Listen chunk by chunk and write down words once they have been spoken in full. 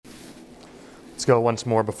Let's go once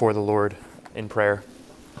more before the Lord in prayer.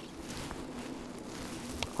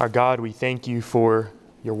 Our God, we thank you for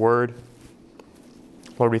your word.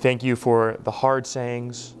 Lord, we thank you for the hard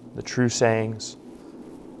sayings, the true sayings,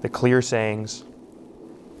 the clear sayings.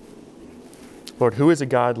 Lord, who is a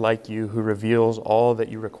God like you who reveals all that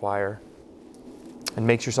you require and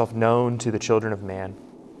makes yourself known to the children of man,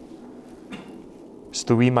 so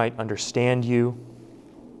that we might understand you,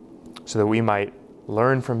 so that we might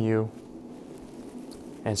learn from you,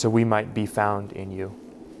 and so we might be found in you.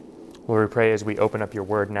 Lord, we pray as we open up your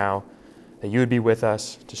word now, that you would be with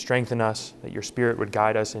us to strengthen us, that your Spirit would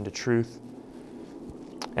guide us into truth,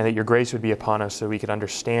 and that your grace would be upon us so we could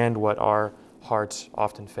understand what our hearts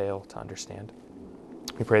often fail to understand.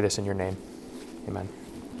 We pray this in your name. Amen.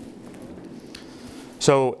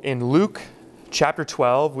 So in Luke chapter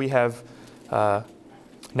 12, we have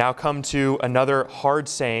now come to another hard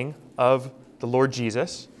saying of the Lord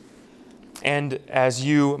Jesus. And as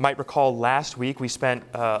you might recall, last week we spent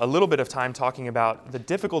a little bit of time talking about the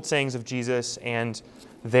difficult sayings of Jesus and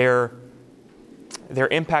their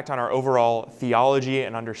impact on our overall theology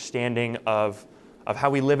and understanding of how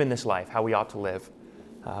we live in this life, how we ought to live.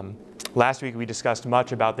 Last week we discussed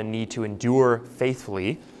much about the need to endure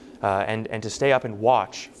faithfully and to stay up and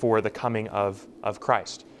watch for the coming of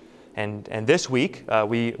Christ. And this week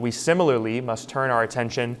we similarly must turn our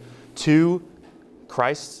attention to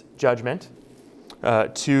Christ's judgment,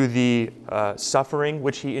 to the suffering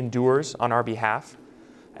which he endures on our behalf,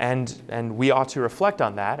 and we ought to reflect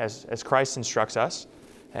on that as Christ instructs us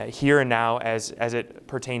here and now as it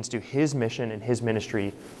pertains to his mission and his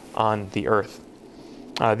ministry on the earth.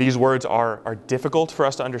 These words are difficult for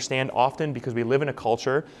us to understand often because we live in a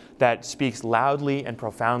culture that speaks loudly and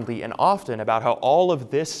profoundly and often about how all of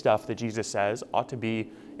this stuff that Jesus says ought to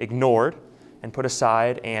be ignored and put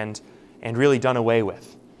aside and really done away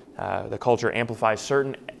with. The culture amplifies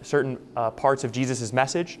certain parts of Jesus'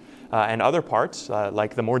 message, and other parts,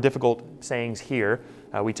 like the more difficult sayings here,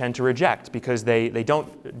 we tend to reject because they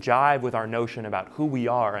don't jive with our notion about who we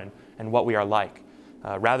are and what we are like.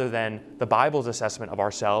 Rather than the Bible's assessment of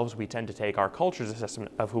ourselves, we tend to take our culture's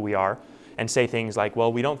assessment of who we are and say things like,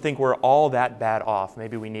 well, we don't think we're all that bad off.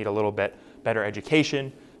 Maybe we need a little bit better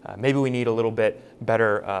education. Maybe we need a little bit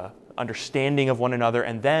better understanding of one another,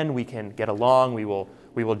 and then we can get along. We will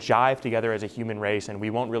jive together as a human race, and we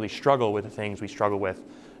won't really struggle with the things we struggle with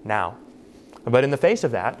now. But in the face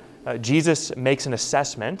of that, Jesus makes an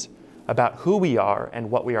assessment about who we are and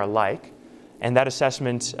what we are like, and that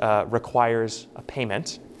assessment requires a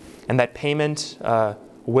payment, and that payment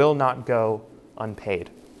will not go unpaid.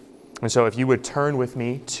 And so if you would turn with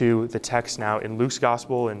me to the text now in Luke's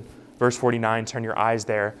Gospel in verse 49, turn your eyes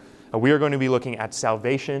there. We are going to be looking at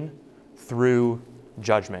salvation through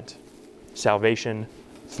judgment. Salvation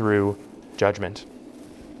through judgment.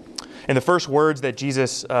 In the first words that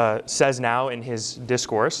Jesus says now in his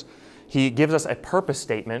discourse, he gives us a purpose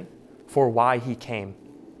statement for why he came.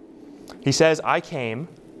 He says, I came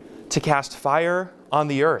to cast fire on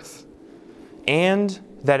the earth, and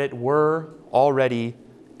that it were already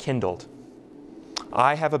kindled.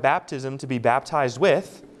 I have a baptism to be baptized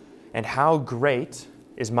with, and how great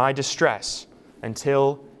is my distress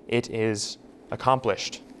until it is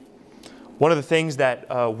accomplished. One of the things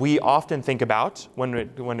that we often think about when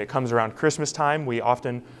it comes around Christmas time, we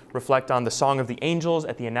often reflect on the Song of the Angels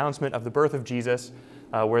at the announcement of the birth of Jesus,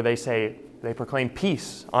 where they proclaim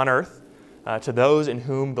peace on earth to those in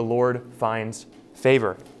whom the Lord finds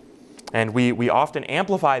favor. And we often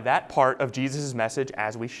amplify that part of Jesus' message,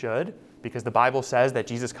 as we should, because the Bible says that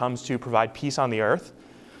Jesus comes to provide peace on the earth.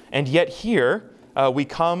 And yet here we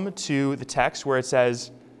come to the text where it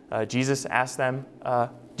says, Jesus asked them,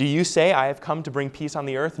 do you say I have come to bring peace on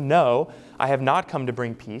the earth? No, I have not come to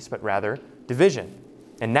bring peace, but rather division.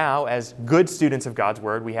 And now, as good students of God's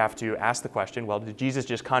word, we have to ask the question, well, did Jesus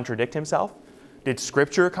just contradict himself? Did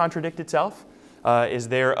Scripture contradict itself? Is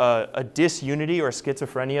there a disunity or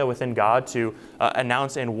schizophrenia within God to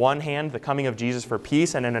announce in one hand the coming of Jesus for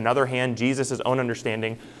peace, and in another hand Jesus' own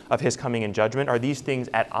understanding of his coming in judgment? Are these things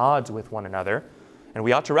at odds with one another? And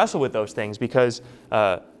we ought to wrestle with those things because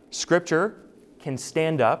Scripture can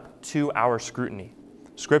stand up to our scrutiny.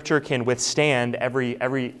 Scripture can withstand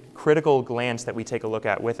every critical glance that we take a look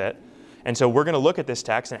at with it. And so we're going to look at this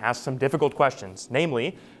text and ask some difficult questions.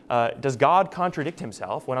 Namely, does God contradict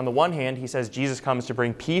himself when on the one hand he says Jesus comes to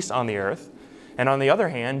bring peace on the earth, and on the other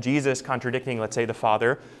hand, Jesus contradicting, let's say, the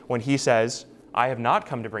Father when he says, I have not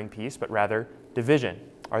come to bring peace, but rather division?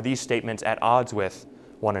 Are these statements at odds with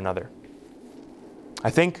one another? I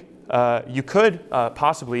think you could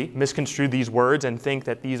possibly misconstrue these words and think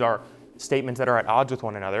that these are statements that are at odds with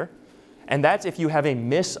one another. And that's if you have a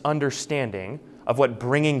misunderstanding of what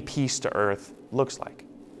bringing peace to earth looks like.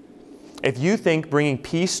 If you think bringing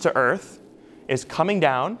peace to earth is coming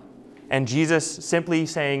down and Jesus simply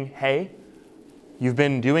saying, hey, you've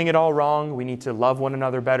been doing it all wrong. We need to love one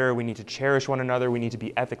another better. We need to cherish one another. We need to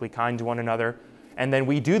be ethically kind to one another. And then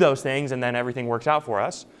we do those things and then everything works out for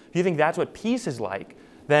us. If you think that's what peace is like,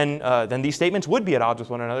 then these statements would be at odds with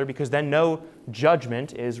one another, because then no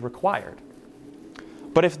judgment is required.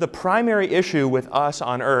 But if the primary issue with us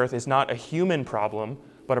on earth is not a human problem,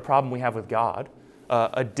 but a problem we have with God,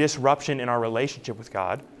 a disruption in our relationship with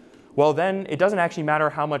God, well, then it doesn't actually matter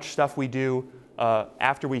how much stuff we do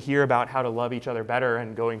after we hear about how to love each other better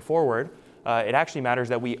and going forward. It actually matters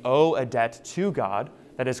that we owe a debt to God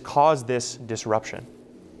that has caused this disruption.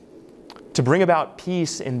 To bring about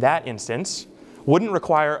peace in that instance wouldn't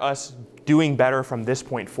require us doing better from this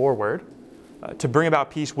point forward. To bring about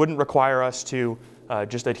peace wouldn't require us to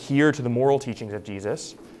just adhere to the moral teachings of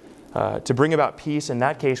Jesus. To bring about peace in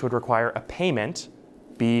that case would require a payment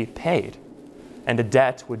be paid, and a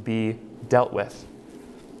debt would be dealt with.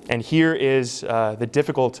 And here is the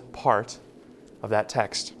difficult part of that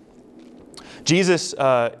text. Jesus,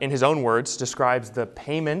 in his own words, describes the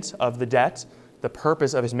payment of the debt, the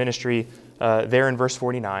purpose of his ministry there in verse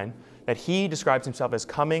 49, that he describes himself as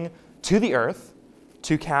coming to the earth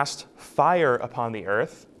to cast fire upon the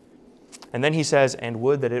earth. And then he says, and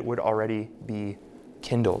would that it would already be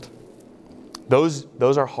kindled. Those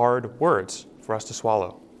are hard words for us to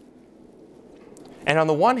swallow. And on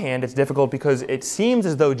the one hand, it's difficult because it seems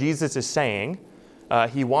as though Jesus is saying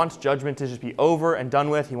he wants judgment to just be over and done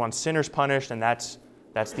with. He wants sinners punished, and that's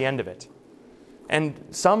the end of it. And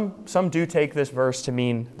some do take this verse to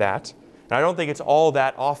mean that. And I don't think it's all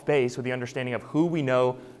that off base with the understanding of who we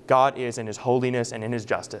know God is in his holiness and in his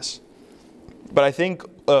justice. But I think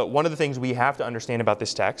one of the things we have to understand about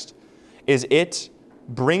this text is it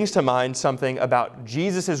brings to mind something about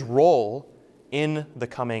Jesus' role in the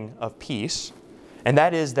coming of peace. And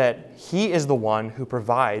that is that he is the one who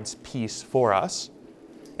provides peace for us.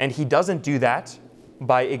 And he doesn't do that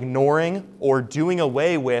by ignoring or doing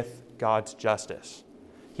away with God's justice.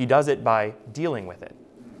 He does it by dealing with it.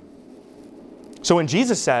 So when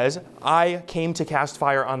Jesus says, I came to cast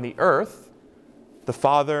fire on the earth, the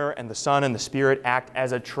Father and the Son and the Spirit act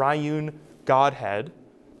as a triune Godhead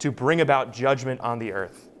to bring about judgment on the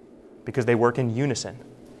earth because they work in unison.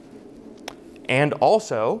 And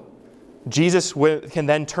also, Jesus can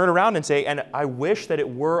then turn around and say, and I wish that it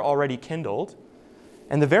were already kindled.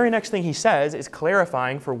 And the very next thing he says is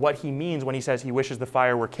clarifying for what he means when he says he wishes the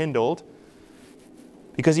fire were kindled,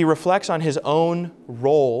 because he reflects on his own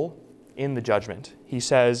role in the judgment. He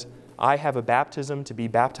says, I have a baptism to be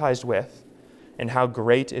baptized with, and how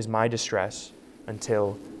great is my distress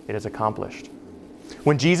until it is accomplished.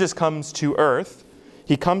 When Jesus comes to earth,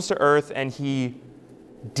 he comes to earth and he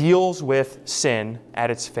deals with sin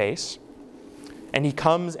at its face. And he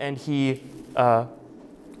comes and he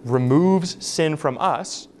removes sin from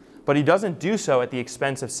us, but he doesn't do so at the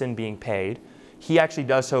expense of sin being paid. He actually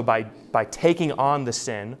does so by taking on the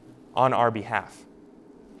sin on our behalf.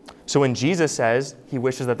 So when Jesus says he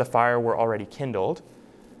wishes that the fire were already kindled,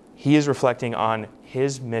 he is reflecting on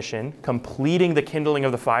his mission, completing the kindling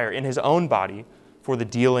of the fire in his own body for the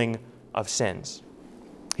dealing of sins.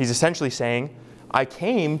 He's essentially saying, I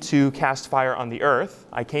came to cast fire on the earth.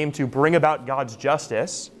 I came to bring about God's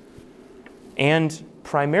justice. And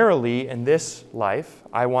primarily in this life,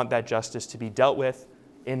 I want that justice to be dealt with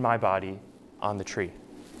in my body on the tree.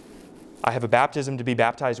 I have a baptism to be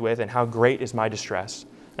baptized with, and how great is my distress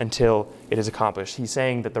until it is accomplished. He's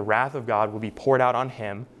saying that the wrath of God will be poured out on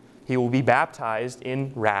him. He will be baptized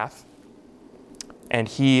in wrath, and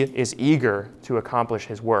he is eager to accomplish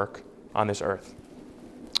his work on this earth.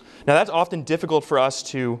 Now, that's often difficult for us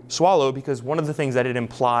to swallow because one of the things that it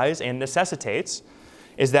implies and necessitates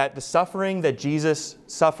is that the suffering that Jesus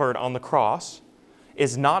suffered on the cross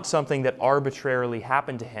is not something that arbitrarily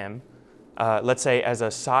happened to him, let's say, as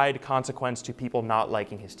a side consequence to people not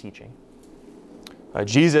liking his teaching.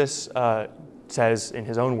 Jesus says in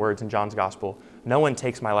his own words in John's Gospel, no one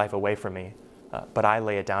takes my life away from me, but I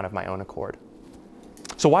lay it down of my own accord.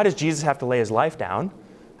 So why does Jesus have to lay his life down?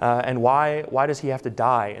 And why does he have to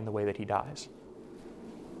die in the way that he dies?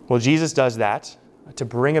 Well, Jesus does that to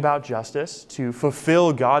bring about justice, to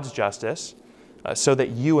fulfill God's justice, so that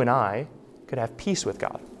you and I could have peace with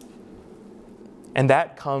God. And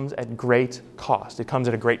that comes at great cost. It comes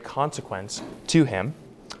at a great consequence to him.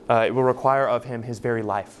 It will require of him his very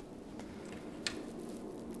life.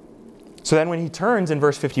 So then when he turns in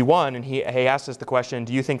verse 51 and he asks us the question,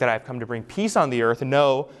 do you think that I have come to bring peace on the earth?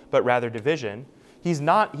 No, but rather division. he's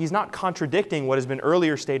not contradicting what has been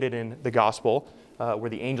earlier stated in the gospel, where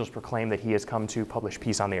the angels proclaim that he has come to publish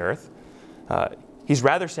peace on the earth. He's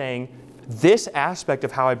rather saying, this aspect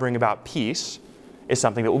of how I bring about peace is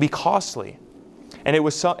something that will be costly. And it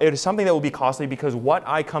is something that will be costly because what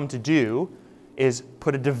I come to do is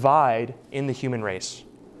put a divide in the human race.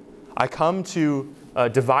 I come to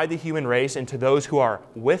divide the human race into those who are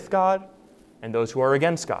with God and those who are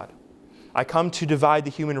against God. I come to divide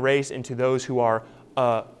the human race into those who are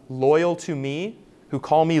loyal to me, who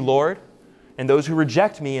call me Lord, and those who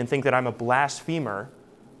reject me and think that I'm a blasphemer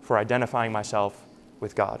for identifying myself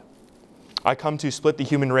with God. I come to split the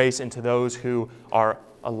human race into those who are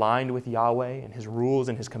aligned with Yahweh and His rules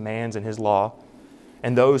and His commands and His law,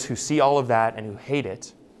 and those who see all of that and who hate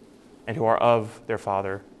it, and who are of their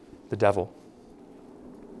father, the devil.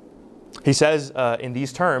 He says in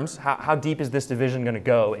these terms, how deep is this division going to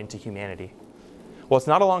go into humanity? Well, it's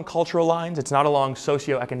not along cultural lines. It's not along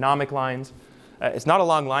socioeconomic lines. It's not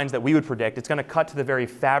along lines that we would predict. It's going to cut to the very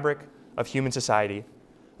fabric of human society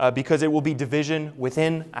because it will be division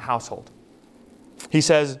within a household. He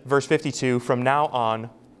says, verse 52, from now on,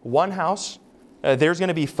 one house, there's going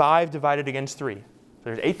to be 5 divided against 3. So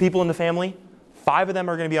there's 8 people in the family. 5 of them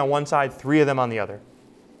are going to be on one side, 3 of them on the other.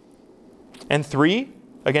 And 3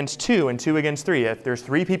 against 2 and 2 against 3. If there's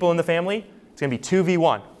 3 people in the family, it's going to be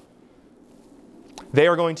 2v1. They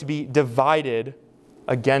are going to be divided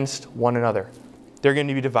against one another. They're going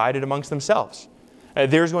to be divided amongst themselves.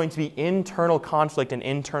 There's going to be internal conflict and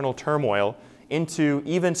internal turmoil into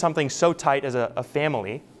even something so tight as a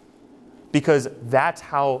family, because that's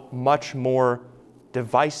how much more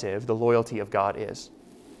divisive the loyalty of God is.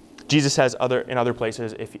 Jesus says in other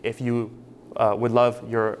places, if you would love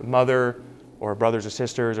your mother or brothers or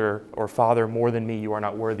sisters or father more than me, you are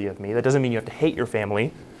not worthy of me. That doesn't mean you have to hate your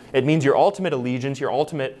family. It means your ultimate allegiance, your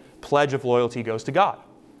ultimate pledge of loyalty goes to God.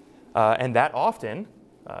 And that often,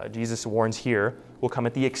 Jesus warns here, will come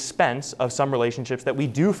at the expense of some relationships that we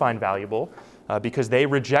do find valuable because they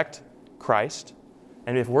reject Christ.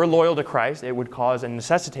 And if we're loyal to Christ, it would cause and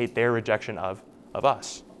necessitate their rejection of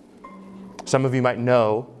us. Some of you might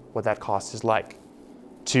know what that cost is like.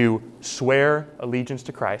 To swear allegiance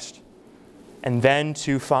to Christ and then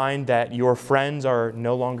to find that your friends are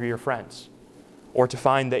no longer your friends, or to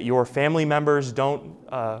find that your family members don't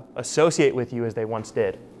associate with you as they once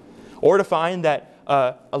did, or to find that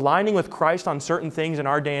aligning with Christ on certain things in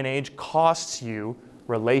our day and age costs you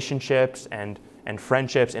relationships and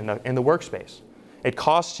friendships in the workspace. It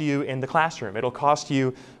costs you in the classroom. It'll cost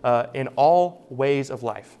you in all ways of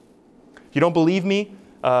life. If you don't believe me,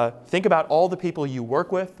 think about all the people you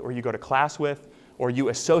work with, or you go to class with, or you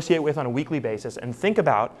associate with on a weekly basis, and think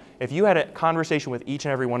about if you had a conversation with each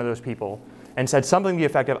and every one of those people and said something to the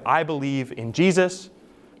effect of, I believe in Jesus,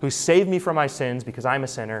 who saved me from my sins because I'm a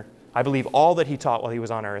sinner. I believe all that He taught while He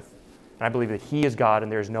was on earth, and I believe that He is God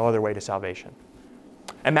and there is no other way to salvation.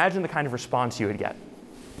 Imagine the kind of response you would get.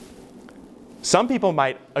 Some people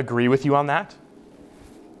might agree with you on that.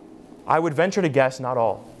 I would venture to guess not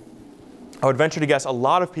all. I would venture to guess a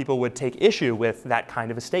lot of people would take issue with that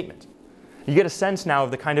kind of a statement. You get a sense now of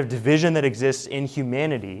the kind of division that exists in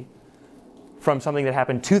humanity from something that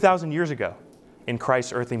happened 2,000 years ago in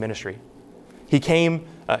Christ's earthly ministry. He came,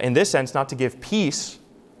 in this sense, not to give peace,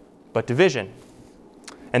 but division.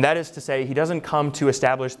 And that is to say, He doesn't come to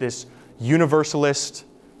establish this universalist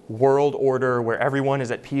world order where everyone is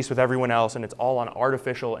at peace with everyone else and it's all on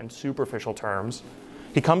artificial and superficial terms.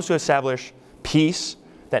 He comes to establish peace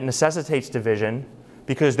that necessitates division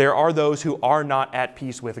because there are those who are not at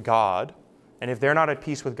peace with God. And if they're not at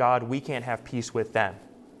peace with God, we can't have peace with them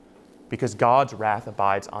because God's wrath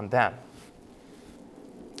abides on them.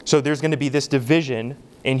 So there's going to be this division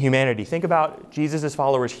in humanity. Think about Jesus'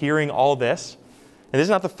 followers hearing all this. And this is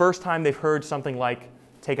not the first time they've heard something like,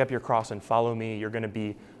 take up your cross and follow me. You're going to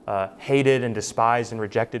be hated and despised and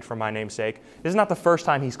rejected for my name's sake. This is not the first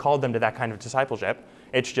time He's called them to that kind of discipleship.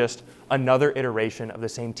 It's just another iteration of the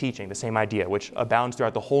same teaching, the same idea, which abounds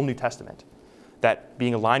throughout the whole New Testament, that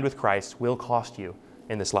being aligned with Christ will cost you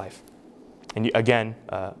in this life. And again,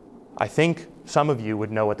 I think some of you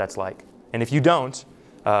would know what that's like. And if you don't,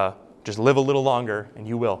 just live a little longer and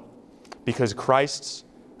you will. Because Christ's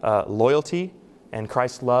loyalty and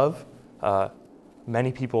Christ's love,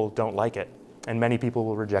 many people don't like it. And many people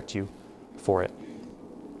will reject you for it.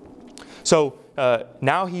 So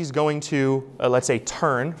now He's going to, let's say,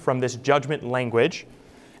 turn from this judgment language.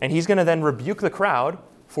 And He's going to then rebuke the crowd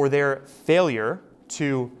for their failure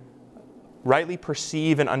to rightly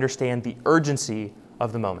perceive and understand the urgency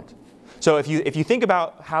of the moment. So if you think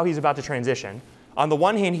about how He's about to transition, on the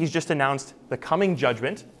one hand, He's just announced the coming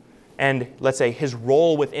judgment. and let's say his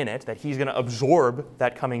role within it, that he's going to absorb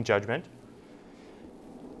that coming judgment.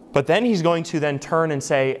 But then he's going to then turn and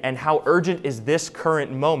say, and how urgent is this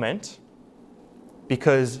current moment,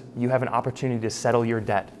 because you have an opportunity to settle your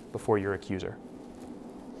debt before your accuser.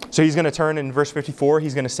 So he's going to turn in verse 54,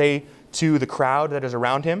 he's going to say to the crowd that is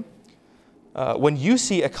around him, when you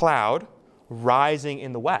see a cloud rising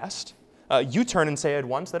in the west, you turn and say at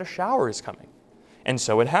once that a shower is coming. And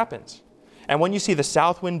so it happens. And when you see the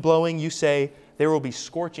south wind blowing, you say, there will be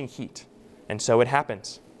scorching heat. And so it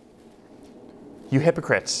happens. You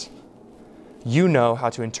hypocrites, you know how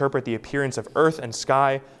to interpret the appearance of earth and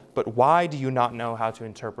sky, but why do you not know how to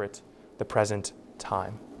interpret the present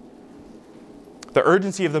time? The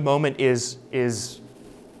urgency of the moment is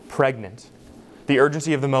pregnant. The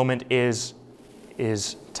urgency of the moment is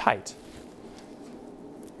tight.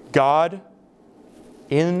 God,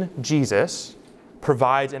 in Jesus,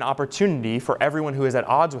 provides an opportunity for everyone who is at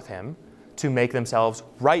odds with him to make themselves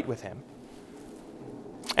right with him.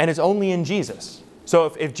 And it's only in Jesus. So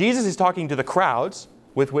if Jesus is talking to the crowds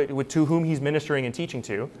to whom he's ministering and teaching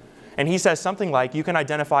to, and he says something like, you can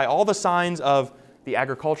identify all the signs of the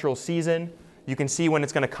agricultural season, you can see when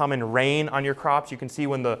it's going to come and rain on your crops, you can see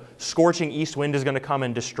when the scorching east wind is going to come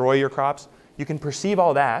and destroy your crops, you can perceive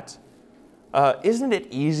all that. Isn't it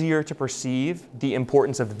easier to perceive the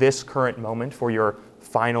importance of this current moment for your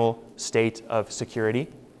final state of security?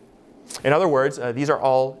 In other words, these are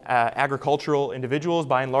all agricultural individuals.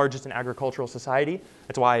 By and large, it's an agricultural society.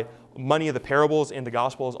 That's why many of the parables in the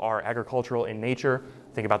Gospels are agricultural in nature.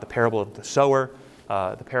 Think about the parable of the sower,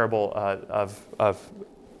 the parable of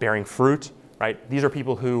bearing fruit. Right? These are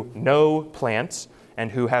people who know plants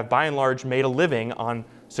and who have, by and large, made a living on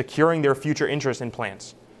securing their future interest in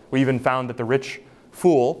plants. We even found that the rich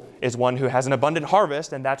fool is one who has an abundant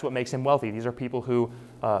harvest, and that's what makes him wealthy. These are people who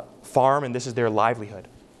farm, and this is their livelihood.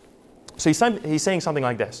 So he's saying something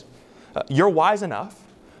like this. You're wise enough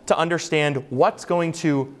to understand what's going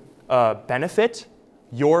to benefit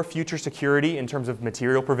your future security in terms of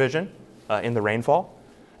material provision in the rainfall.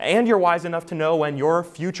 And you're wise enough to know when your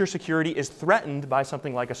future security is threatened by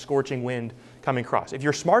something like a scorching wind coming across. If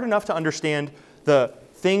you're smart enough to understand the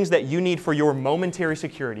things that you need for your momentary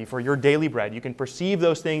security, for your daily bread, you can perceive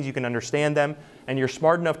those things, you can understand them, and you're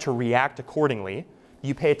smart enough to react accordingly.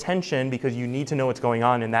 You pay attention because you need to know what's going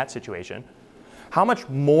on in that situation. How much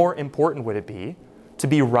more important would it be to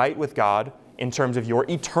be right with God in terms of your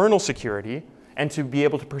eternal security and to be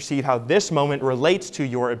able to perceive how this moment relates to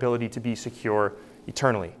your ability to be secure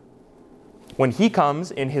eternally? When he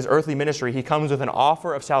comes in his earthly ministry, he comes with an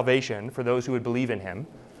offer of salvation for those who would believe in him.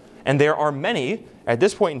 And there are many at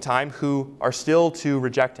this point in time who are still to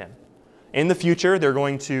reject him. In the future, they're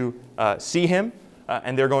going to see him,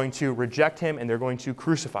 and they're going to reject him, and they're going to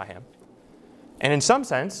crucify him. And in some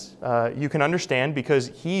sense, you can understand because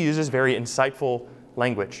he uses very insightful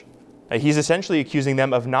language. He's essentially accusing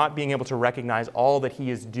them of not being able to recognize all that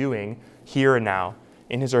he is doing here and now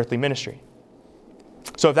in his earthly ministry.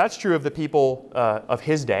 So if that's true of the people of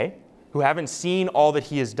his day, who haven't seen all that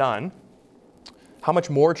he has done, how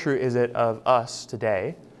much more true is it of us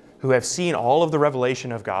today, who have seen all of the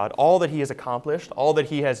revelation of God, all that he has accomplished, all that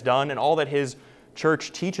he has done, and all that his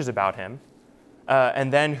church teaches about him,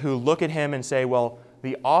 and then who look at him and say, well,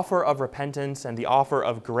 the offer of repentance and the offer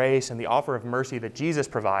of grace and the offer of mercy that Jesus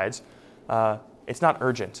provides, it's not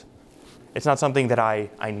urgent. It's not something that I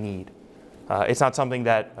need. It's not something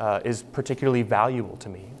that is particularly valuable to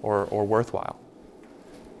me or worthwhile.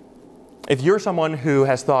 If you're someone who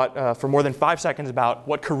has thought for more than 5 seconds about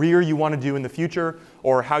what career you want to do in the future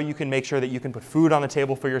or how you can make sure that you can put food on the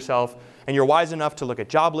table for yourself, and you're wise enough to look at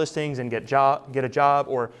job listings and get a job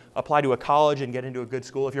or apply to a college and get into a good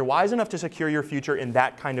school, if you're wise enough to secure your future in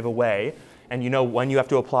that kind of a way, and you know when you have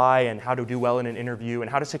to apply and how to do well in an interview and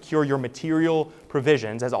how to secure your material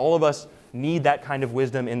provisions, as all of us need that kind of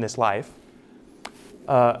wisdom in this life,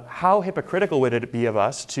 how hypocritical would it be of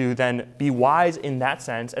us to then be wise in that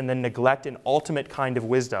sense and then neglect an ultimate kind of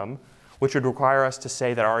wisdom, which would require us to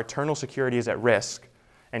say that our eternal security is at risk.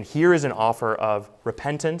 And here is an offer of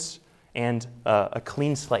repentance and a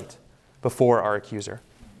clean slate before our accuser.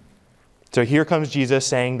 So here comes Jesus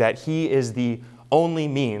saying that he is the only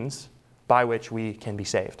means by which we can be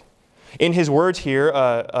saved. In his words here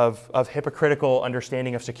of hypocritical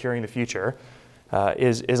understanding of securing the future,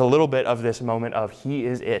 is a little bit of this moment of he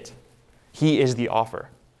is it. He is the offer.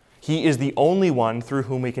 He is the only one through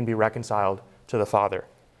whom we can be reconciled to the Father.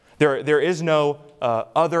 There is no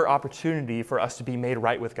other opportunity for us to be made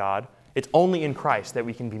right with God. It's only in Christ that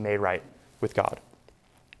we can be made right with God.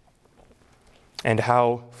 And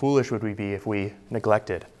how foolish would we be if we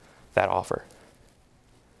neglected that offer?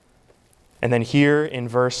 And then here in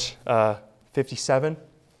verse 57,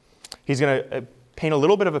 he's going to paint a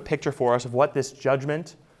little bit of a picture for us of what this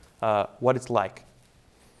judgment, what it's like.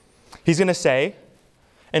 He's going to say,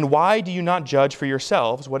 "And why do you not judge for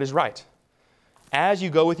yourselves what is right? As you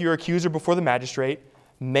go with your accuser before the magistrate,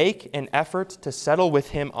 make an effort to settle with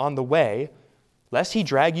him on the way, lest he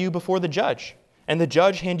drag you before the judge, and the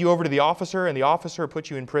judge hand you over to the officer, and the officer put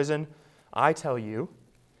you in prison. I tell you,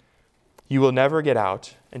 you will never get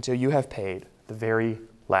out until you have paid the very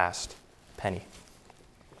last penny."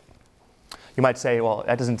 You might say, well,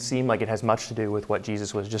 that doesn't seem like it has much to do with what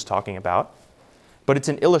Jesus was just talking about, but it's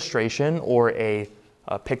an illustration or a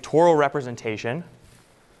pictorial representation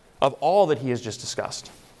of all that he has just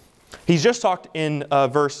discussed. He's just talked in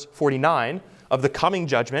verse 49 of the coming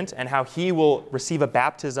judgment and how he will receive a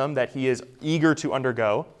baptism that he is eager to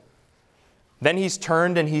undergo. Then he's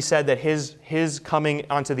turned and he said that his coming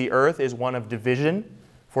onto the earth is one of division,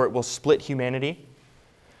 for it will split humanity.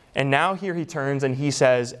 And now here he turns and he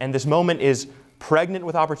says, and this moment is pregnant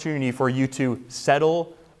with opportunity for you to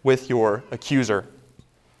settle with your accuser.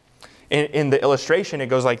 In the illustration, it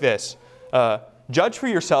goes like this. Judge for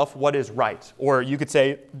yourself what is right. Or you could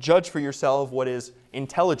say, judge for yourself what is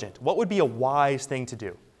intelligent. What would be a wise thing to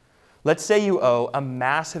do? Let's say you owe a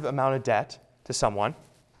massive amount of debt to someone,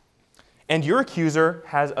 and your accuser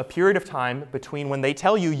has a period of time between when they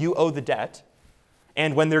tell you you owe the debt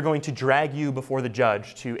and when they're going to drag you before the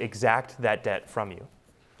judge to exact that debt from you.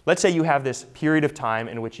 Let's say you have this period of time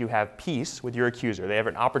in which you have peace with your accuser. They have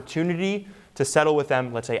an opportunity to settle with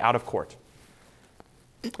them, let's say, out of court.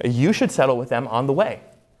 You should settle with them on the way.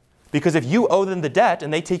 Because if you owe them the debt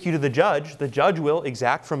and they take you to the judge will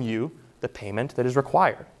exact from you the payment that is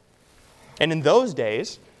required. And in those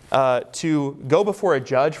days, to go before a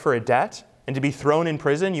judge for a debt and to be thrown in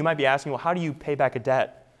prison, you might be asking, well, how do you pay back a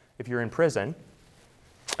debt if you're in prison?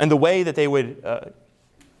 And the way that they would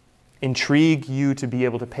intrigue you to be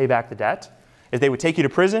able to pay back the debt is they would take you to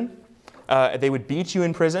prison, they would beat you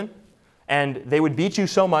in prison, and they would beat you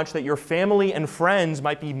so much that your family and friends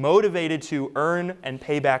might be motivated to earn and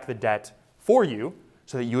pay back the debt for you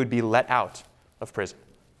so that you would be let out of prison.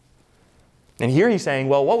 And here he's saying,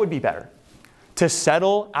 well, what would be better? To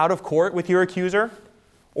settle out of court with your accuser,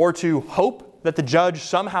 or to hope that the judge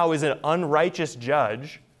somehow is an unrighteous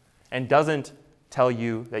judge and doesn't tell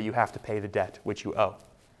you that you have to pay the debt which you owe?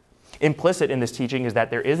 Implicit in this teaching is that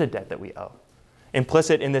there is a debt that we owe.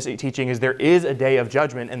 Implicit in this teaching is there is a day of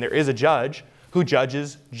judgment and there is a judge who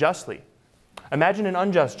judges justly. Imagine an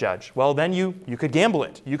unjust judge. Well, then you could gamble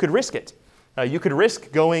it. You could risk it. You could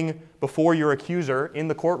risk going before your accuser in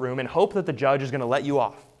the courtroom and hope that the judge is going to let you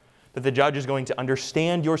off, that the judge is going to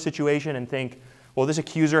understand your situation and think, well, this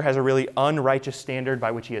accuser has a really unrighteous standard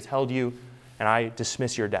by which he has held you, and I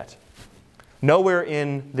dismiss your debt. Nowhere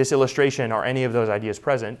in this illustration are any of those ideas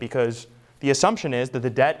present, because the assumption is that the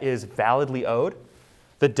debt is validly owed,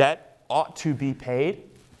 the debt ought to be paid,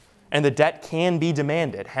 and the debt can be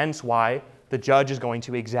demanded, hence why the judge is going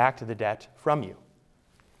to exact the debt from you.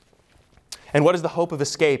 And what is the hope of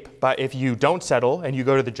escape if you don't settle and you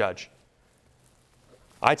go to the judge?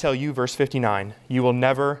 I tell you, verse 59, you will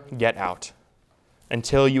never get out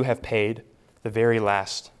until you have paid the very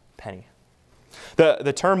last penny.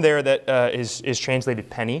 The term there that is translated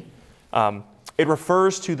penny, it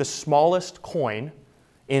refers to the smallest coin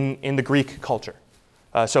in the Greek culture.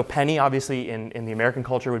 So penny, obviously, in the American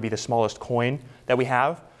culture would be the smallest coin that we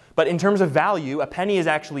have. But in terms of value, a penny is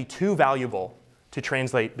actually too valuable to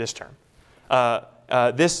translate this term.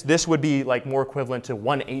 This would be like more equivalent to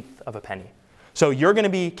 1/8 of a penny. So you're going to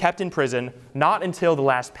be kept in prison not until the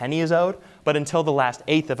last penny is owed, but until the last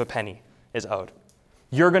eighth of a penny is owed.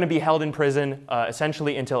 You're going to be held in prison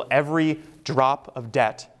essentially until every drop of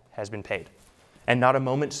debt has been paid, and not a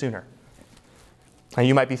moment sooner. And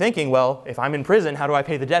you might be thinking, well, if I'm in prison, how do I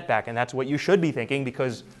pay the debt back? And that's what you should be thinking,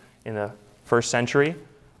 because in the first century,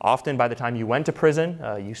 often by the time you went to prison,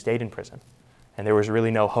 you stayed in prison, and there was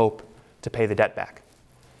really no hope to pay the debt back.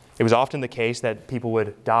 It was often the case that people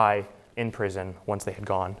would die in prison once they had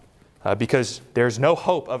gone, because there's no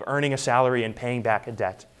hope of earning a salary and paying back a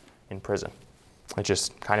debt in prison. It's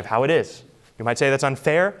just kind of how it is. You might say that's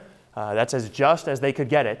unfair. That's as just as they could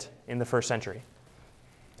get it in the first century.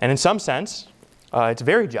 And in some sense, it's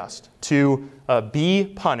very just to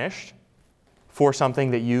be punished for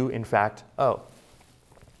something that you, in fact, owe.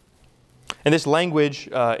 And this language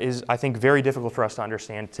is, I think, very difficult for us to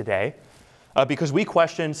understand today, because we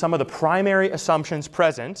question some of the primary assumptions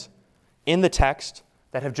present in the text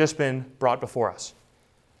that have just been brought before us.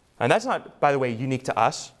 And that's not, by the way, unique to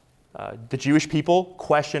us. The Jewish people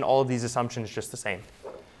question all of these assumptions just the same.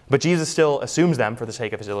 But Jesus still assumes them for the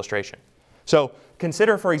sake of his illustration. So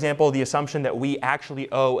consider, for example, the assumption that we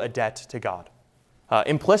actually owe a debt to God.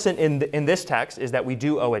 Implicit in this text is that we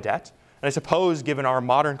do owe a debt. And I suppose, given our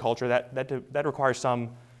modern culture, that requires some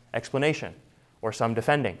explanation or some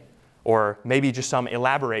defending, or maybe just some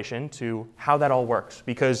elaboration to how that all works.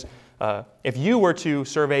 Because if you were to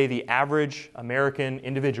survey the average American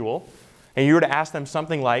individual, and you were to ask them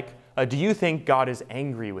something like, do you think God is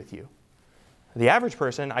angry with you? The average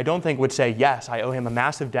person, I don't think, would say, yes, I owe him a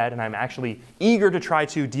massive debt, and I'm actually eager to try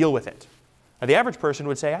to deal with it. The average person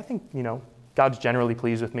would say, I think, God's generally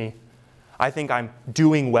pleased with me. I think I'm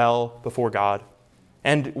doing well before God.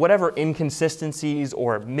 And whatever inconsistencies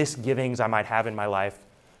or misgivings I might have in my life,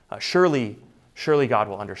 surely God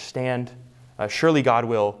will understand. Surely God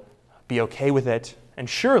will be okay with it. And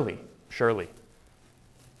surely,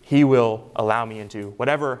 He will allow me into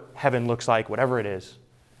whatever heaven looks like, whatever it is.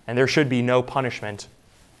 And there should be no punishment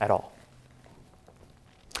at all.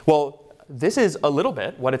 Well, this is a little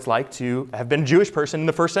bit what it's like to have been a Jewish person in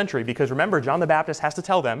the first century, because remember, John the Baptist has to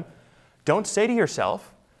tell them, don't say to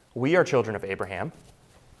yourself, we are children of Abraham.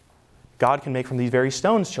 God can make from these very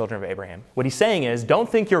stones children of Abraham. What he's saying is, don't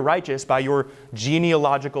think you're righteous by your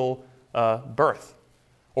genealogical birth.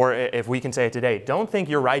 Or if we can say it today, don't think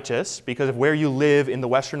you're righteous because of where you live in the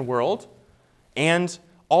Western world and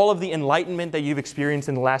all of the enlightenment that you've experienced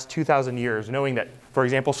in the last 2,000 years, knowing that, for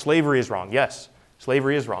example, slavery is wrong. Yes,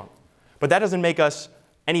 slavery is wrong. But that doesn't make us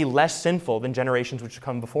any less sinful than generations which have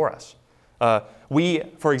come before us. We,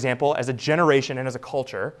 for example, as a generation and as a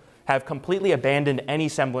culture, have completely abandoned any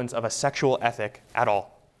semblance of a sexual ethic at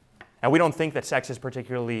all. And we don't think that sex is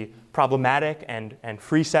particularly problematic, and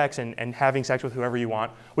free sex and having sex with whoever you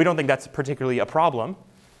want, we don't think that's particularly a problem.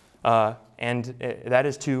 And that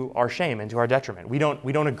is to our shame and to our detriment. We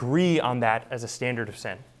don't agree on that as a standard of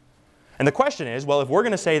sin. And the question is, well, if we're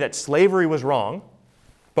going to say that slavery was wrong,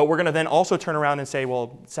 but we're going to then also turn around and say,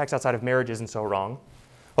 well, sex outside of marriage isn't so wrong,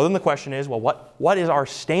 well, then the question is, well, what is our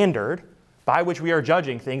standard by which we are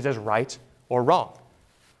judging things as right or wrong?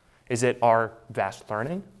 Is it our vast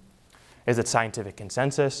learning? Is it scientific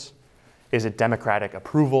consensus? Is it democratic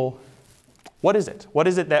approval? What is it? What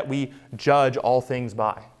is it that we judge all things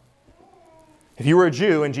by? If you were a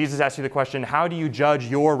Jew and Jesus asked you the question, how do you judge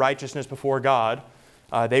your righteousness before God?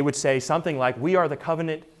 They would say something like, we are the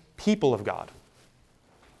covenant people of God.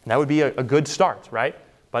 And that would be a good start, right?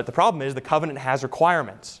 But the problem is the covenant has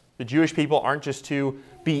requirements. The Jewish people aren't just to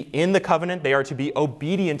be in the covenant, they are to be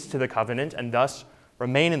obedient to the covenant and thus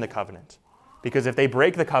remain in the covenant. Because if they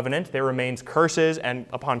break the covenant, there remains curses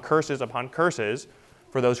upon curses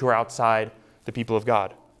for those who are outside the people of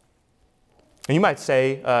God. And you might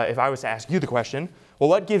say, if I was to ask you the question, well,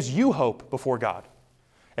 what gives you hope before God?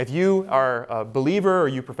 If you are a believer or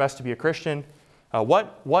you profess to be a Christian,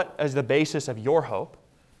 what is the basis of your hope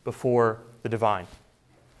before the divine?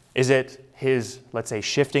 Is it his, let's say,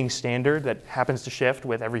 shifting standard that happens to shift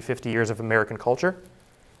with every 50 years of American culture?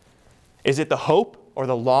 Is it the hope or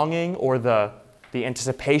the longing or the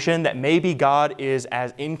anticipation that maybe God is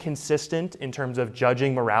as inconsistent in terms of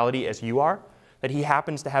judging morality as you are? That he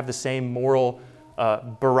happens to have the same moral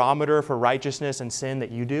barometer for righteousness and sin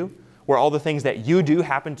that you do? Where all the things that you do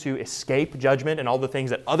happen to escape judgment and all the things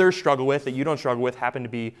that others struggle with that you don't struggle with happen to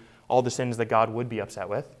be all the sins that God would be upset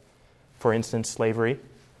with? For instance, slavery.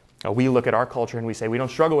 We look at our culture and we say, we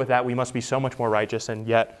don't struggle with that, we must be so much more righteous, and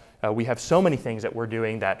yet we have so many things that we're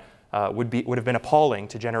doing that would have been appalling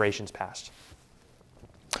to generations past.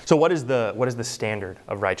 So what is the standard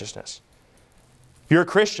of righteousness? If you're a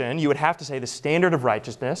Christian, you would have to say the standard of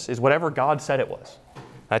righteousness is whatever God said it was.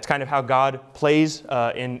 That's kind of how God plays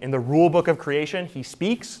in the rule book of creation. He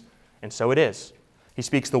speaks, and so it is. He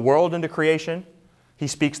speaks the world into creation. He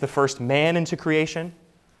speaks the first man into creation.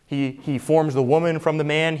 He forms the woman from the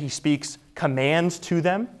man. He speaks commands to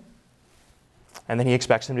them. And then he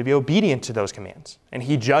expects them to be obedient to those commands. And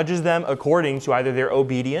he judges them according to either their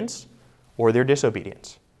obedience or their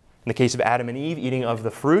disobedience. In the case of Adam and Eve eating of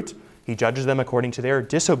the fruit, he judges them according to their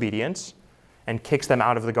disobedience and kicks them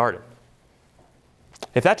out of the garden.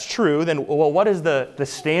 If that's true, then what is the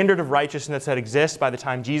standard of righteousness that exists by the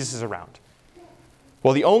time Jesus is around?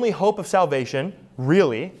 Well, the only hope of salvation,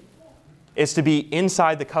 really, is to be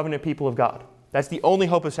inside the covenant people of God. That's the only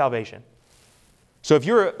hope of salvation. So if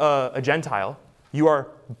you're a Gentile, you are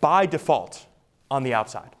by default on the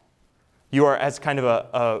outside. You are as kind of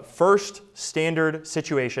a first standard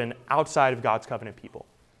situation outside of God's covenant people.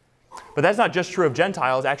 But that's not just true of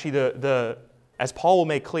Gentiles. Actually, as Paul will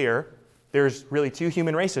make clear, there's really two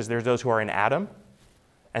human races. There's those who are in Adam,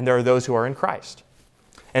 and there are those who are in Christ.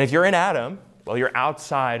 And if you're in Adam, well, you're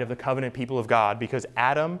outside of the covenant people of God because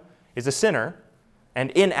Adam is a sinner,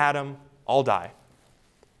 and in Adam, all die.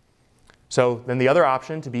 So then the other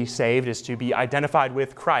option to be saved is to be identified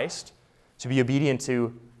with Christ, to be obedient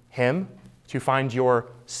to him, to find your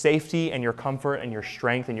safety and your comfort and your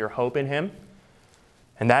strength and your hope in him.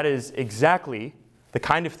 And that is exactly the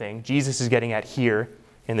kind of thing Jesus is getting at here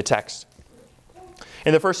in the text.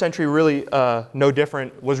 In the first century, was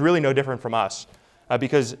really no different from us,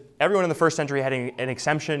 because everyone in the first century had an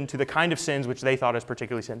exemption to the kind of sins which they thought as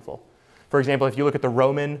particularly sinful. For example, if you look at the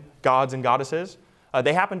Roman gods and goddesses,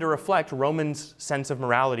 they happen to reflect Romans' sense of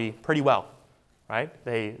morality pretty well, right?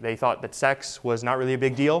 They thought that sex was not really a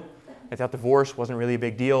big deal. They thought divorce wasn't really a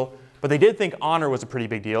big deal. But they did think honor was a pretty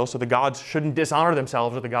big deal, so the gods shouldn't dishonor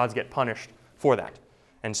themselves or the gods get punished for that.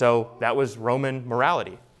 And so that was Roman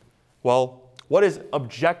morality. Well, what is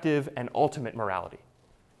objective and ultimate morality?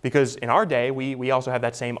 Because in our day, we also have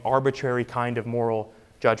that same arbitrary kind of moral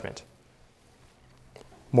judgment.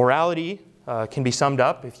 Morality can be summed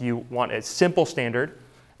up, if you want a simple standard,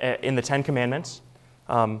 in the Ten Commandments.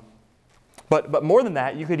 But more than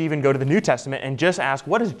that, you could even go to the New Testament and just ask,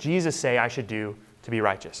 what does Jesus say I should do to be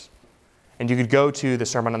righteous? And you could go to the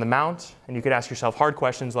Sermon on the Mount, and you could ask yourself hard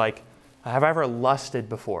questions like, have I ever lusted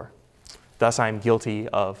before? Thus I am guilty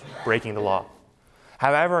of breaking the law.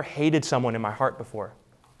 Have I ever hated someone in my heart before?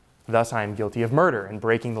 Thus I am guilty of murder and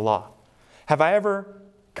breaking the law. Have I ever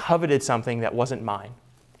coveted something that wasn't mine?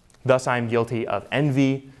 Thus I am guilty of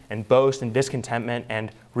envy and boast and discontentment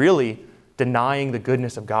and really denying the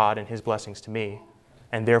goodness of God and his blessings to me.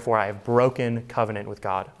 And therefore I have broken covenant with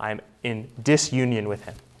God. I am in disunion with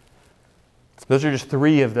him. Those are just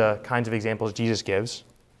three of the kinds of examples Jesus gives.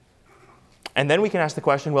 And then we can ask the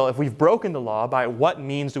question, well, if we've broken the law, by what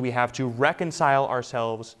means do we have to reconcile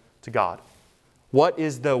ourselves to God? What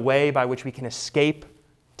is the way by which we can escape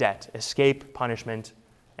debt, escape punishment,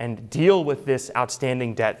 and deal with this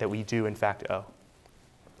outstanding debt that we do in fact owe?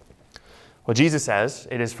 Well, Jesus says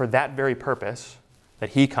it is for that very purpose that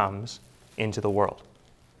he comes into the world.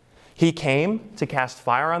 He came to cast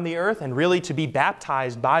fire on the earth and really to be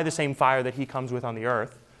baptized by the same fire that he comes with on the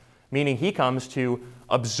earth, meaning he comes to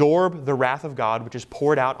absorb the wrath of God, which is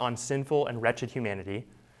poured out on sinful and wretched humanity,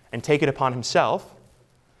 and take it upon himself.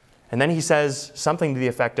 And then he says something to the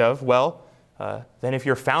effect of, well, then if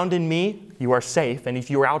you're found in me, you are safe, and if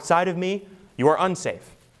you are outside of me, you are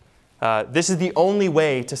unsafe. This is the only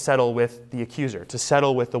way to settle with the accuser, to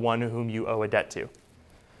settle with the one whom you owe a debt to.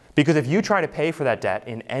 Because if you try to pay for that debt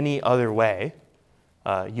in any other way,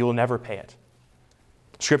 you will never pay it.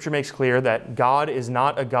 Scripture makes clear that God is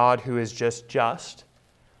not a God who is just,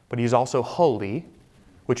 but he is also holy,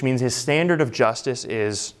 which means his standard of justice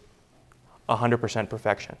is 100%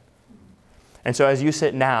 perfection. And so as you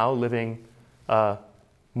sit now living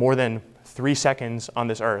more than 3 seconds on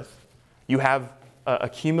this earth, you have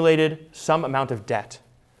accumulated some amount of debt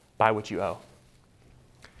by which you owe.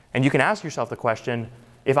 And you can ask yourself the question,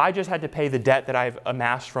 if I just had to pay the debt that I've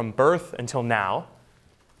amassed from birth until now,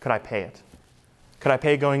 could I pay it? Could I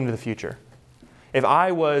pay going into the future? If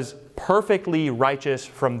I was perfectly righteous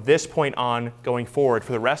from this point on going forward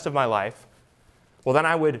for the rest of my life, well, then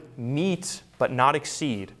I would meet but not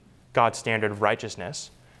exceed God's standard of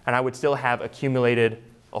righteousness, and I would still have accumulated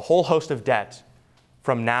a whole host of debt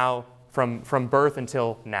from birth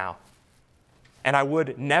until now. And I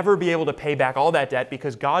would never be able to pay back all that debt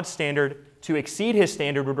because God's standard, to exceed his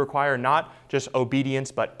standard, would require not just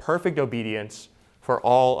obedience, but perfect obedience for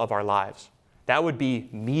all of our lives. That would be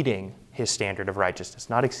meeting his standard of righteousness,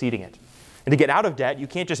 not exceeding it. And to get out of debt, you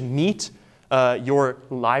can't just meet your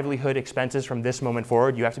livelihood expenses from this moment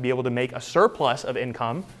forward. You have to be able to make a surplus of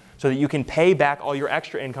income so that you can pay back all your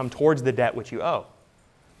extra income towards the debt which you owe.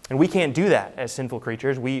 And we can't do that as sinful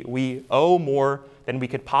creatures. We owe more than we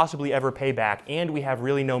could possibly ever pay back, and we have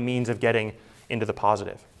really no means of getting into the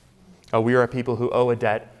positive. We are a people who owe a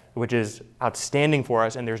debt which is outstanding for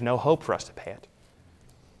us, and there's no hope for us to pay it.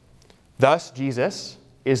 Thus, Jesus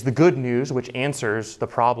is the good news which answers the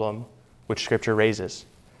problem which Scripture raises.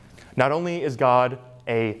 Not only is God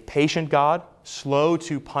a patient God, slow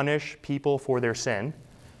to punish people for their sin,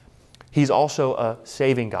 he's also a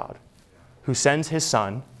saving God who sends his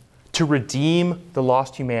Son to redeem the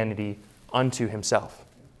lost humanity unto himself.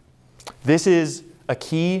 This is a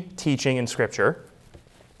key teaching in Scripture.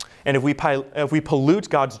 And if we pollute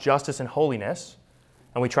God's justice and holiness,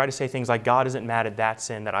 and we try to say things like, God isn't mad at that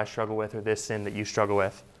sin that I struggle with or this sin that you struggle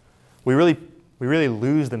with, we really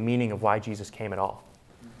lose the meaning of why Jesus came at all.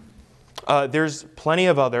 There's plenty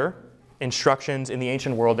of other instructions in the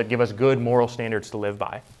ancient world that give us good moral standards to live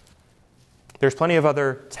by. There's plenty of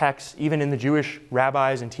other texts, even in the Jewish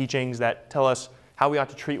rabbis and teachings, that tell us how we ought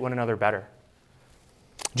to treat one another better.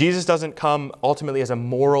 Jesus doesn't come ultimately as a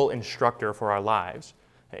moral instructor for our lives.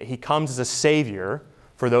 He comes as a Savior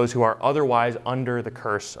for those who are otherwise under the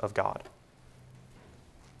curse of God.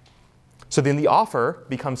 So then the offer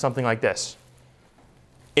becomes something like this.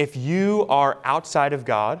 If you are outside of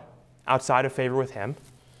God, outside of favor with Him,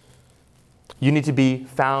 you need to be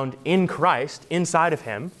found in Christ, inside of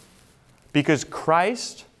Him, because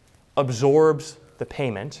Christ absorbs the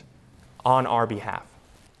payment on our behalf.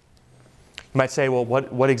 You might say, well,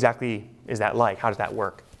 what exactly is that like? How does that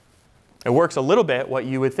work? It works a little bit what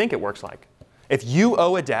you would think it works like. If you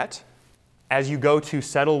owe a debt as you go to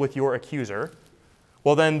settle with your accuser,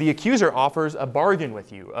 well, then the accuser offers a bargain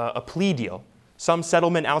with you, a plea deal, some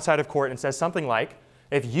settlement outside of court, and says something like,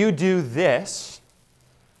 if you do this,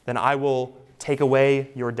 then I will take away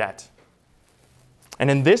your debt. And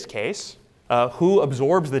in this case, who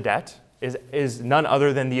absorbs the debt is none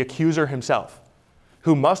other than the accuser himself,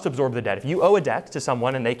 who must absorb the debt. If you owe a debt to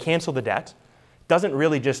someone and they cancel the debt, it doesn't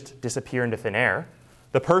really just disappear into thin air.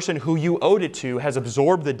 The person who you owed it to has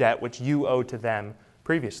absorbed the debt which you owed to them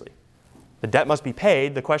previously. The debt must be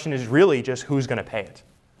paid. The question is really just who's going to pay it.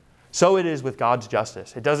 So it is with God's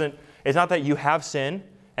justice. It's not that you have sin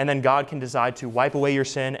and then God can decide to wipe away your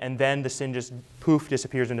sin and then the sin just poof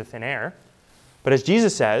disappears into thin air. But as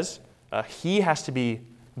Jesus says, He has to be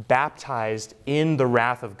baptized in the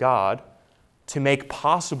wrath of God to make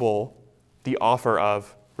possible the offer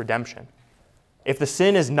of redemption. If the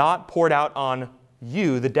sin is not poured out on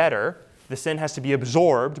you, the debtor, the sin has to be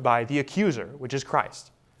absorbed by the accuser, which is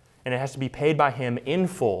Christ. And it has to be paid by Him in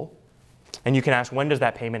full. And you can ask, when does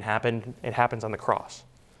that payment happen? It happens on the cross,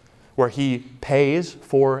 where He pays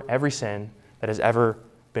for every sin that has ever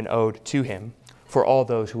been owed to Him for all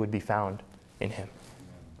those who would be found in Him.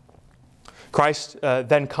 Christ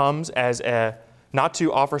then comes as not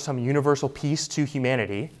to offer some universal peace to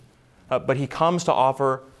humanity, but He comes to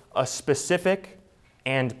offer a specific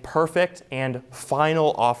and perfect and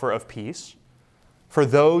final offer of peace for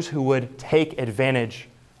those who would take advantage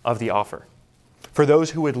of the offer. For those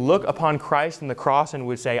who would look upon Christ and the cross and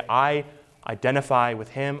would say, I identify with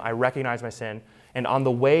Him, I recognize my sin, and on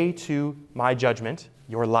the way to my judgment,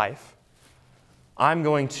 your life, I'm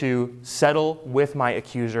going to settle with my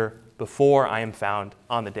accuser before I am found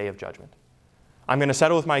on the day of judgment. I'm going to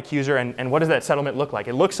settle with my accuser, and what does that settlement look like?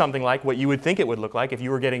 It looks something like what you would think it would look like if you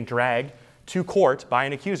were getting dragged to court by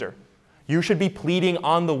an accuser. You should be pleading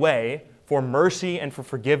on the way for mercy and for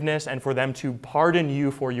forgiveness and for them to pardon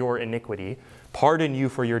you for your iniquity, pardon you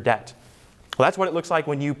for your debt. Well, that's what it looks like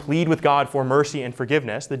when you plead with God for mercy and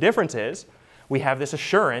forgiveness. The difference is we have this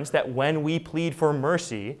assurance that when we plead for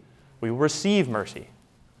mercy, we will receive mercy.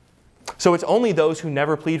 So it's only those who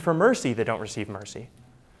never plead for mercy that don't receive mercy.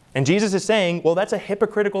 And Jesus is saying, well, that's a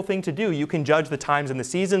hypocritical thing to do. You can judge the times and the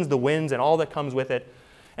seasons, the winds, and all that comes with it.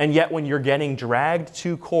 And yet when you're getting dragged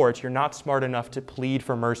to court, you're not smart enough to plead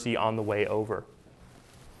for mercy on the way over.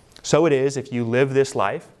 So it is if you live this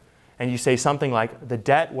life and you say something like, the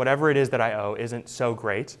debt, whatever it is that I owe, isn't so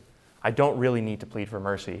great. I don't really need to plead for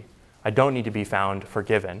mercy. I don't need to be found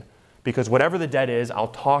forgiven. Because whatever the debt is, I'll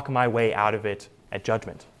talk my way out of it at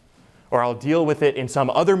judgment. Or I'll deal with it in some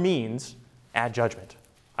other means at judgment.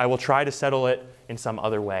 I will try to settle it in some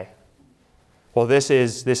other way. Well, this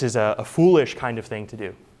is a foolish kind of thing to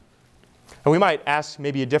do. And we might ask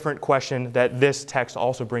maybe a different question that this text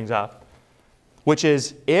also brings up, which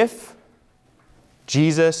is, if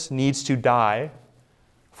Jesus needs to die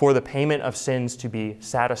for the payment of sins to be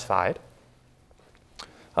satisfied,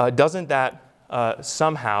 doesn't that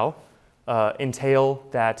somehow entail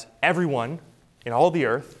that everyone in all the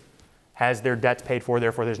earth has their debts paid for,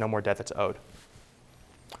 therefore there's no more debt that's owed?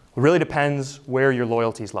 It really depends where your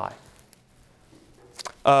loyalties lie.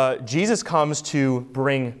 Jesus comes to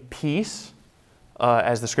bring peace,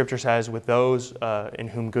 as the scripture says, with those in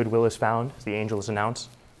whom goodwill is found, as the angel is announced.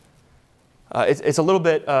 It's a little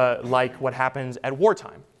bit like what happens at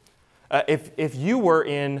wartime. If you were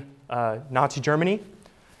in Nazi Germany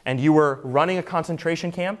and you were running a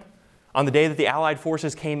concentration camp on the day that the Allied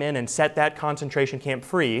forces came in and set that concentration camp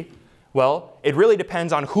free, well, it really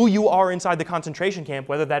depends on who you are inside the concentration camp,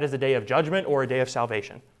 whether that is a day of judgment or a day of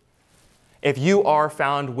salvation. If you are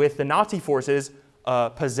found with the Nazi forces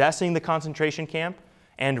possessing the concentration camp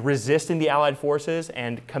and resisting the Allied forces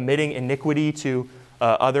and committing iniquity to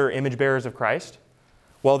other image bearers of Christ,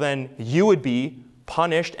 well then you would be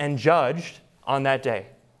punished and judged on that day.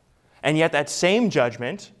 And yet that same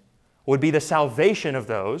judgment would be the salvation of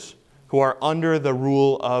those who are under the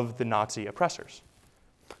rule of the Nazi oppressors.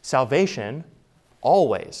 Salvation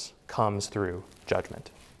always comes through judgment.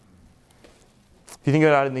 If you think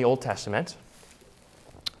about it in the Old Testament,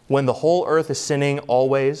 when the whole earth is sinning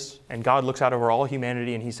always, and God looks out over all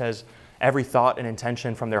humanity and he says, every thought and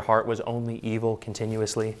intention from their heart was only evil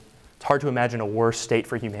continuously. It's hard to imagine a worse state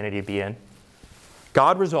for humanity to be in.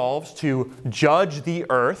 God resolves to judge the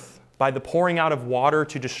earth by the pouring out of water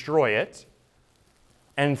to destroy it,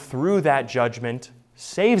 and through that judgment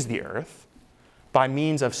saves the earth by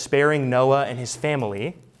means of sparing Noah and his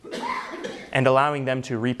family and allowing them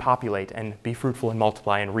to repopulate and be fruitful and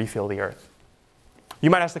multiply and refill the earth. You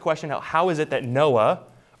might ask the question, how is it that Noah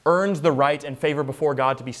earns the right and favor before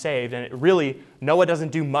God to be saved? And Noah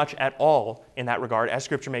doesn't do much at all in that regard. As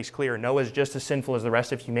Scripture makes clear, Noah is just as sinful as the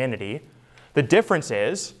rest of humanity. The difference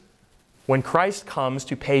is, when Christ comes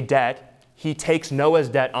to pay debt, he takes Noah's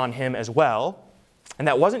debt on him as well. And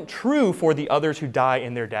that wasn't true for the others who die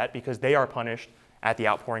in their debt because they are punished at the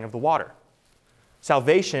outpouring of the water.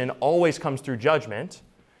 Salvation always comes through judgment,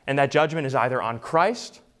 and that judgment is either on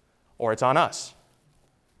Christ or it's on us.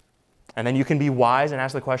 And then you can be wise and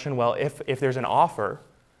ask the question, well, if there's an offer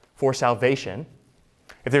for salvation,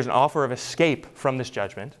 if there's an offer of escape from this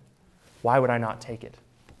judgment, why would I not take it?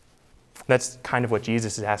 That's kind of what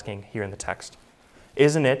Jesus is asking here in the text.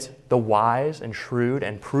 Isn't it the wise and shrewd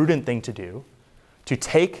and prudent thing to do to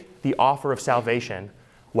take the offer of salvation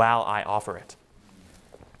while I offer it?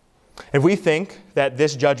 If we think that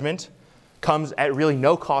this judgment comes at really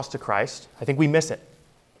no cost to Christ, I think we miss it.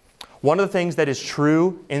 One of the things that is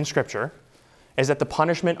true in Scripture is that the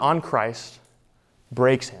punishment on Christ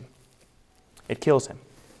breaks him. It kills him.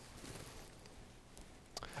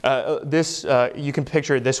 You can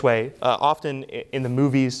picture it this way. Often in the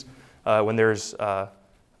movies, when there's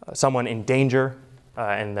someone in danger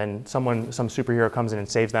and then some superhero comes in and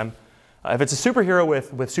saves them, if it's a superhero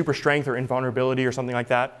with super strength or invulnerability or something like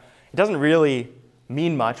that, it doesn't really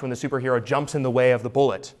mean much when the superhero jumps in the way of the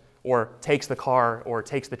bullet or takes the car or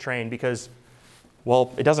takes the train because,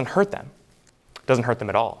 well, it doesn't hurt them. It doesn't hurt them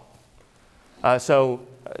at all. So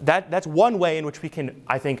that's one way in which we can,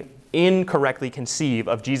 I think, incorrectly conceive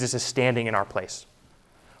of Jesus' standing in our place.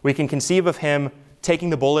 We can conceive of him taking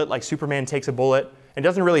the bullet like Superman takes a bullet. It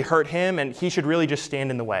doesn't really hurt him, and he should really just stand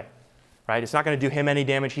in the way. Right? It's not going to do him any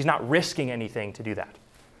damage. He's not risking anything to do that.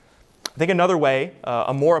 I think another way,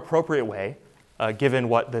 a more appropriate way, given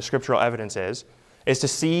what the scriptural evidence is to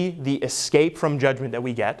see the escape from judgment that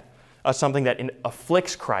we get as something that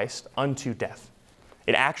afflicts Christ unto death.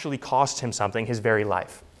 It actually costs him something, his very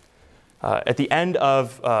life. At the end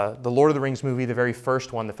of the Lord of the Rings movie, the very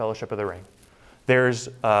first one, The Fellowship of the Ring, there's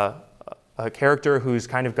a character who's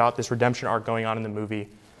kind of got this redemption arc going on in the movie.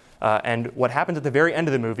 And what happens at the very end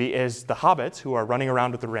of the movie is the hobbits who are running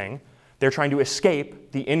around with the ring, they're trying to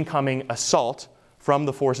escape the incoming assault from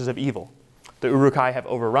the forces of evil. The Uruk-hai have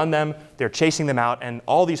overrun them, they're chasing them out, and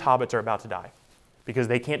all these hobbits are about to die because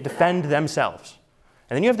they can't defend themselves.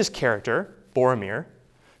 And then you have this character, Boromir,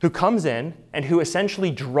 who comes in and who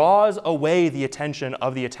essentially draws away the attention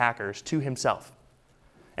of the attackers to himself.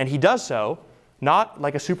 And he does so not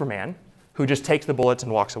like a Superman who just takes the bullets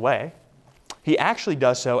and walks away. He actually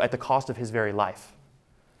does so at the cost of his very life.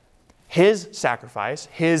 His sacrifice,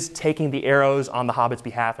 his taking the arrows on the hobbits'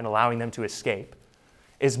 behalf and allowing them to escape,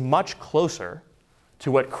 is much closer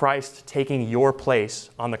to what Christ taking your place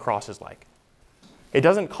on the cross is like. It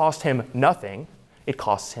doesn't cost him nothing, it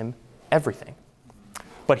costs him everything.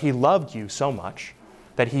 But he loved you so much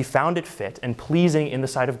that he found it fit and pleasing in the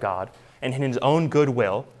sight of God and in his own good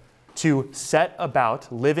will to set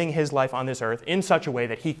about living his life on this earth in such a way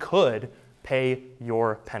that he could pay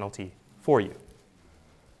your penalty for you.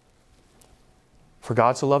 For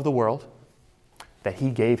God so loved the world that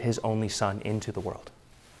he gave his only Son into the world.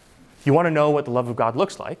 If you want to know what the love of God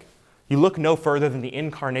looks like, you look no further than the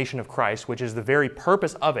incarnation of Christ, which is the very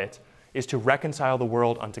purpose of it, is to reconcile the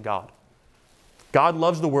world unto God. God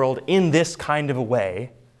loves the world in this kind of a way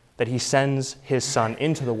that he sends his Son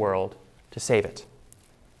into the world to save it.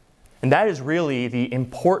 And that is really the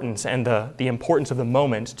importance and the importance of the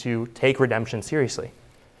moment to take redemption seriously.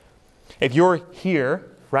 If you're here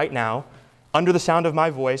right now, under the sound of my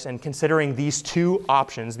voice and considering these two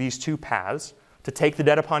options, these two paths, to take the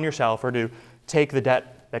debt upon yourself or to take the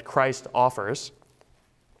debt that Christ offers,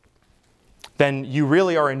 then you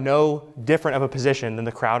really are in no different of a position than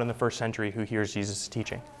the crowd in the first century who hears Jesus'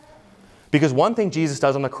 teaching. Because one thing Jesus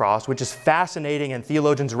does on the cross, which is fascinating and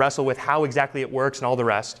theologians wrestle with how exactly it works and all the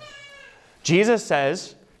rest, Jesus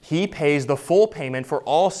says he pays the full payment for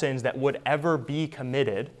all sins that would ever be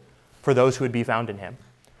committed for those who would be found in him.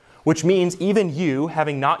 Which means even you,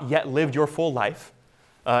 having not yet lived your full life,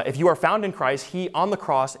 if you are found in Christ, he on the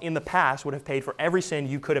cross in the past would have paid for every sin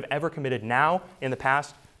you could have ever committed now, in the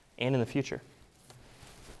past, and in the future.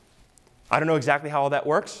 I don't know exactly how all that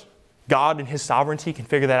works. God in his sovereignty can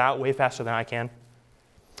figure that out way faster than I can.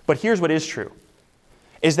 But here's what is true,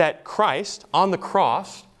 is that Christ on the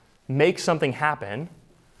cross makes something happen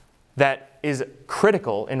that is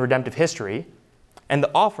critical in redemptive history, and the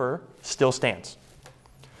offer still stands.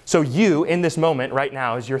 So you, in this moment right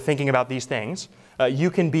now, as you're thinking about these things, you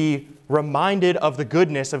can be reminded of the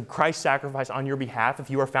goodness of Christ's sacrifice on your behalf if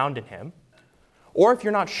you are found in him. Or if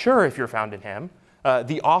you're not sure if you're found in him,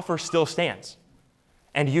 the offer still stands.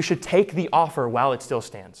 And you should take the offer while it still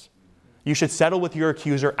stands. You should settle with your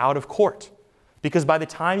accuser out of court. Because by the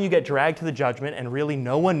time you get dragged to the judgment, and really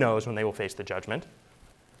no one knows when they will face the judgment,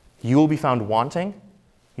 you will be found wanting,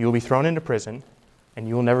 you will be thrown into prison, and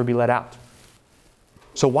you will never be let out.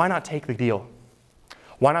 So why not take the deal?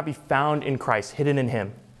 Why not be found in Christ, hidden in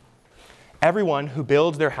him? Everyone who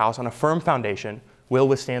builds their house on a firm foundation will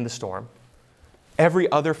withstand the storm.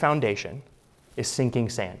 Every other foundation is sinking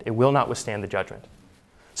sand. It will not withstand the judgment.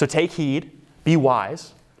 So take heed, be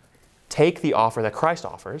wise, take the offer that Christ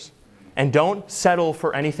offers, and don't settle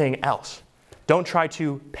for anything else. Don't try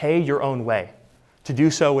to pay your own way. To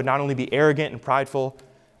do so would not only be arrogant and prideful,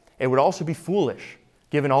 it would also be foolish,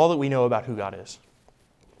 given all that we know about who God is.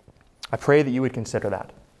 I pray that you would consider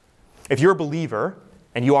that. If you're a believer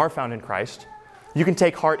and you are found in Christ, you can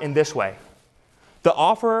take heart in this way. The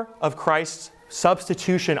offer of Christ's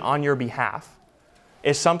substitution on your behalf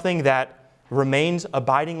is something that remains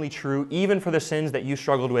abidingly true even for the sins that you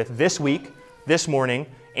struggled with this week, this morning,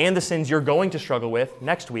 and the sins you're going to struggle with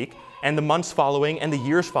next week, and the months following, and the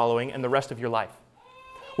years following, and the rest of your life.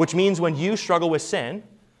 Which means when you struggle with sin,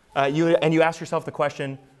 you ask yourself the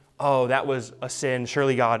question, oh, that was a sin,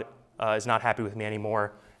 surely God is not happy with me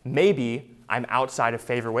anymore. Maybe I'm outside of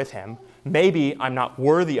favor with him. Maybe I'm not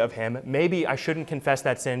worthy of him. Maybe I shouldn't confess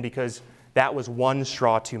that sin because that was one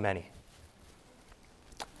straw too many.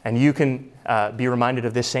 And you can be reminded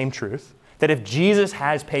of this same truth, that if Jesus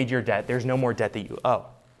has paid your debt, there's no more debt that you owe.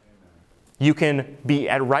 You can be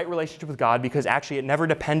at right relationship with God because actually it never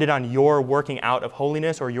depended on your working out of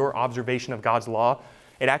holiness or your observation of God's law.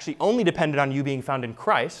 It actually only depended on you being found in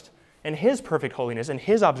Christ and his perfect holiness and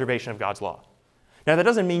his observation of God's law. Now, that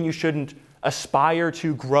doesn't mean you shouldn't aspire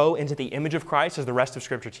to grow into the image of Christ as the rest of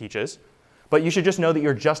Scripture teaches, but you should just know that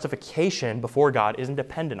your justification before God isn't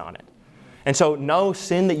dependent on it. And so no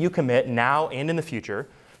sin that you commit now and in the future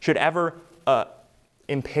should ever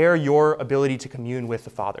impair your ability to commune with the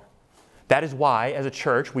Father. That is why, as a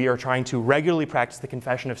church, we are trying to regularly practice the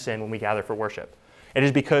confession of sin when we gather for worship. It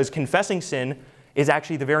is because confessing sin is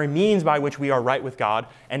actually the very means by which we are right with God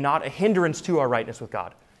and not a hindrance to our rightness with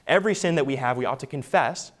God. Every sin that we have, we ought to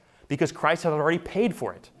confess because Christ has already paid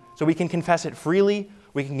for it. So we can confess it freely,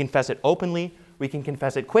 we can confess it openly, we can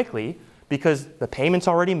confess it quickly because the payment's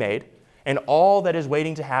already made, and all that is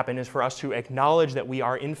waiting to happen is for us to acknowledge that we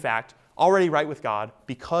are, in fact, already right with God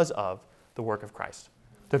because of the work of Christ.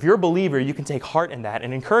 So if you're a believer, you can take heart in that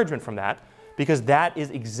and encouragement from that because that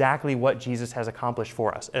is exactly what Jesus has accomplished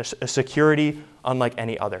for us, a security unlike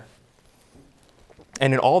any other.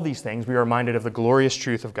 And in all these things, we are reminded of the glorious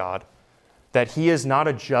truth of God, that he is not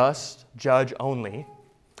a just judge only,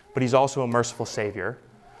 but he's also a merciful Savior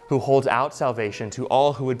who holds out salvation to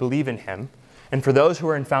all who would believe in him. And for those who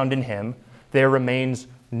are found in him, there remains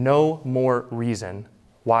no more reason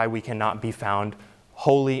why we cannot be found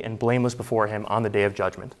holy and blameless before him on the day of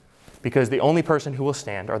judgment. Because the only person who will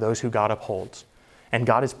stand are those who God upholds. And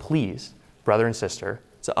God is pleased, brother and sister,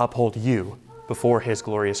 to uphold you before his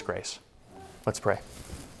glorious grace. Let's pray.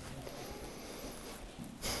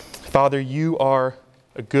 Father, you are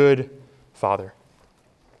a good Father.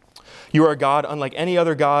 You are a God unlike any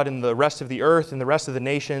other God in the rest of the earth and the rest of the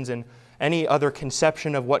nations and any other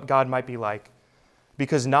conception of what God might be like.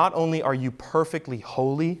 Because not only are you perfectly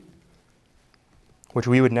holy, which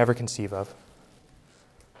we would never conceive of,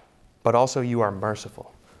 but also you are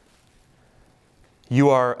merciful. You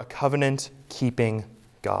are a covenant-keeping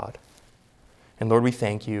God. And Lord, we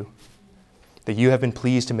thank you that you have been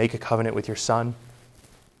pleased to make a covenant with your Son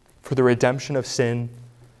for the redemption of sin,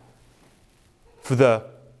 for the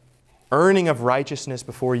earning of righteousness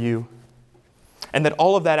before you, and that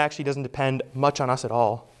all of that actually doesn't depend much on us at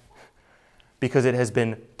all because it has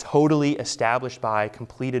been totally established by,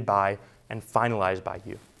 completed by, and finalized by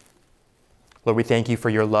you. Lord, we thank you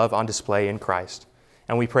for your love on display in Christ.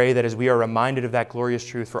 And we pray that as we are reminded of that glorious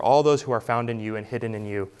truth for all those who are found in you and hidden in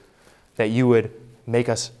you, that you would make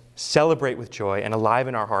us celebrate with joy and alive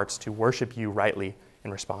in our hearts to worship you rightly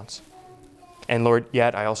in response. And Lord,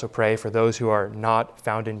 yet I also pray for those who are not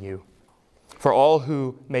found in you, for all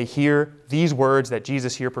who may hear these words that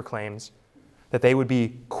Jesus here proclaims, that they would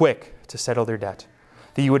be quick to settle their debt,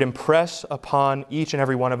 that you would impress upon each and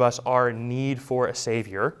every one of us our need for a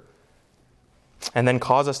Savior, and then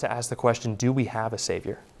cause us to ask the question, do we have a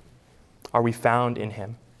Savior? Are we found in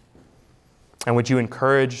him? And would you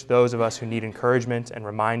encourage those of us who need encouragement and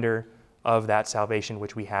reminder of that salvation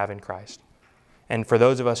which we have in Christ? And for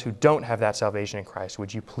those of us who don't have that salvation in Christ,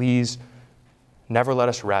 would you please never let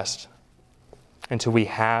us rest until we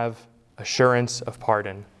have assurance of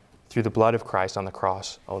pardon through the blood of Christ on the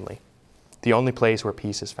cross only, the only place where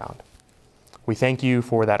peace is found. We thank you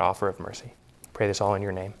for that offer of mercy. Pray this all in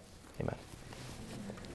your name. Amen.